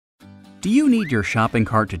Do you need your shopping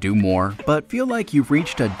cart to do more, but feel like you've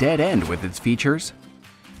reached a dead end with its features?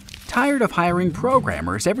 Tired of hiring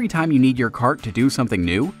programmers every time you need your cart to do something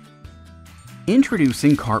new?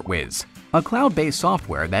 Introducing CartWhiz, a cloud-based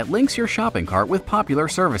software that links your shopping cart with popular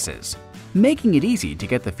services, making it easy to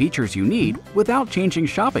get the features you need without changing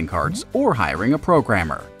shopping carts or hiring a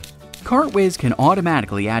programmer. CartWhiz can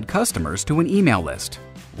automatically add customers to an email list,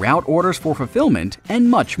 route orders for fulfillment, and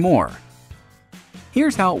much more.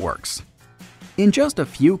 Here's how it works. In just a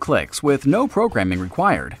few clicks with no programming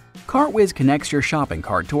required, CartWhiz connects your shopping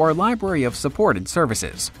cart to our library of supported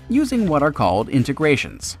services using what are called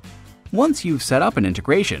integrations. Once you've set up an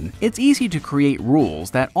integration, it's easy to create rules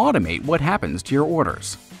that automate what happens to your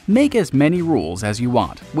orders. Make as many rules as you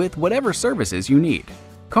want with whatever services you need.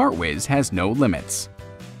 CartWhiz has no limits.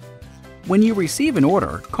 When you receive an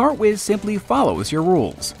order, CartWhiz simply follows your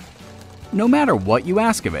rules. No matter what you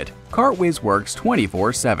ask of it, CartWhiz works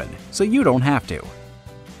 24/7, so you don't have to.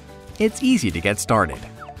 It's easy to get started.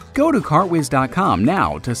 Go to cartwhiz.com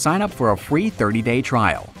now to sign up for a free 30-day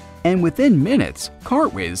trial. And within minutes,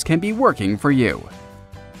 CartWhiz can be working for you.